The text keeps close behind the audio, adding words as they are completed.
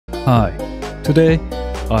Hi, today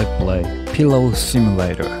I play Pillow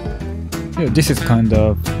Simulator. Yeah, this is kind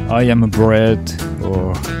of I am bread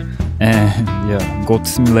or goat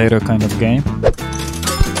simulator kind of game.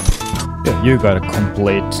 Yeah, you gotta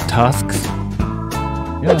complete tasks.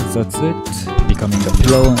 Yeah, that's it. Becoming a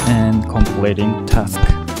pillow and completing task.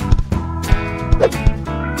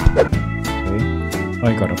 Okay,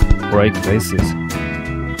 I gotta break bases.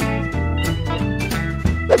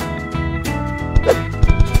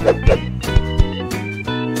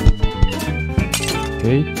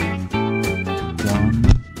 Okay, one.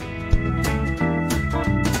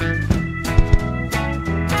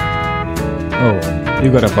 Oh, you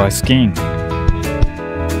gotta buy skin.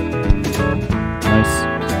 Nice.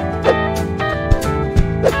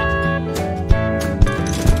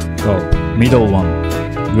 Oh, middle one,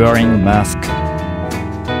 wearing mask.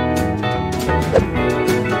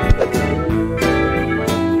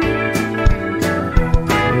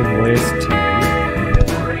 Waste.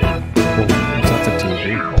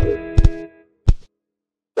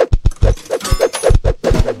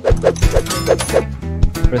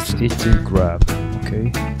 Press E to grab,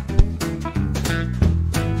 okay.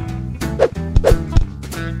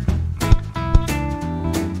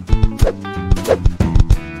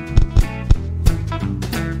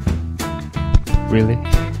 Really?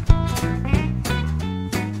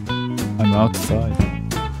 I'm outside.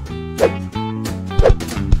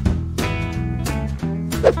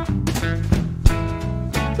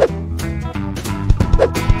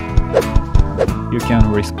 You can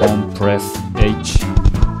respawn, press H.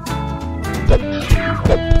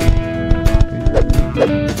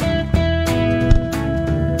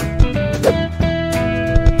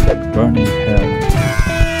 Burning hell.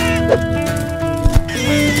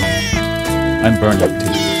 I'm burning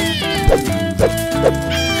too.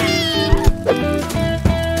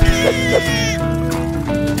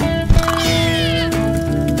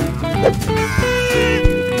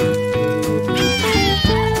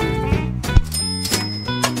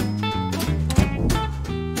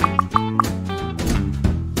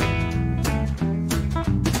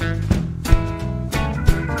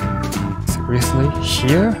 Seriously?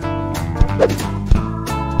 Here?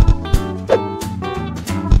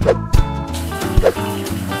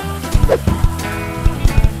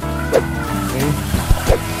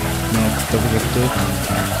 Next objective.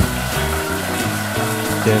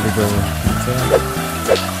 Deliver pizza.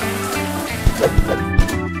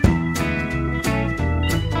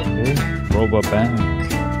 Okay, rob a bank.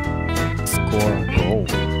 Score a goal.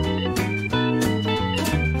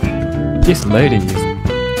 This lady is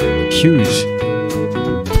huge.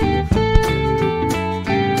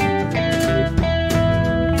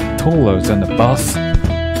 Taller than the bus.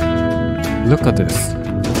 Look at this.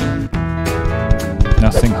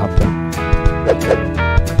 Nothing happened.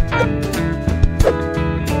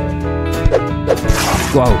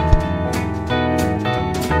 Wow.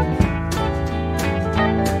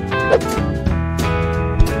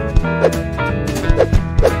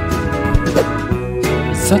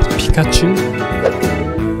 Is that Pikachu?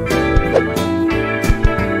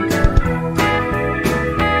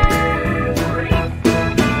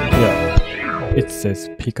 Yeah. It says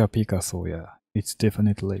Pika Pika, so yeah. It's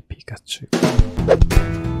definitely Pikachu.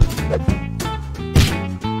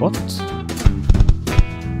 What?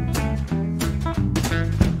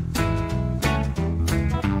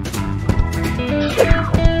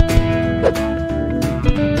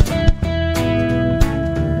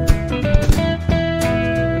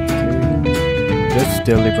 Okay. Let's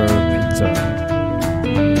deliver pizza.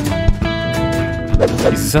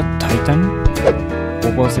 Is that Titan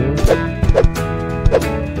over there?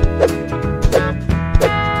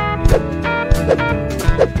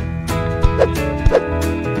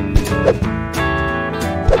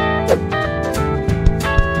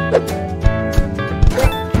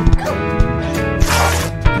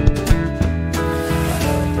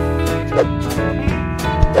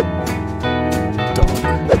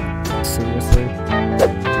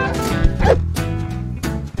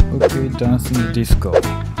 Okay, dancing disco.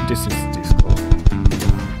 This is disco.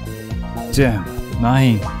 Jam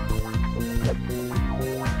 9.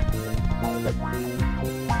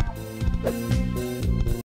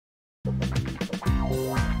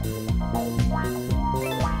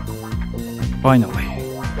 Finally.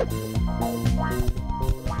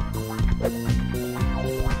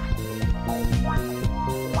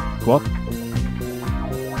 What?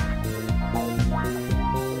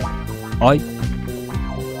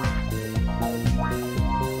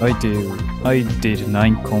 I did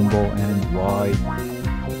 9 combo, and why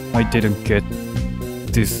I didn't get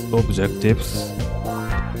these objectives?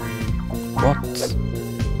 What?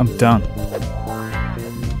 I'm done.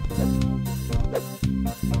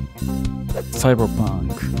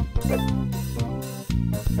 Cyberpunk.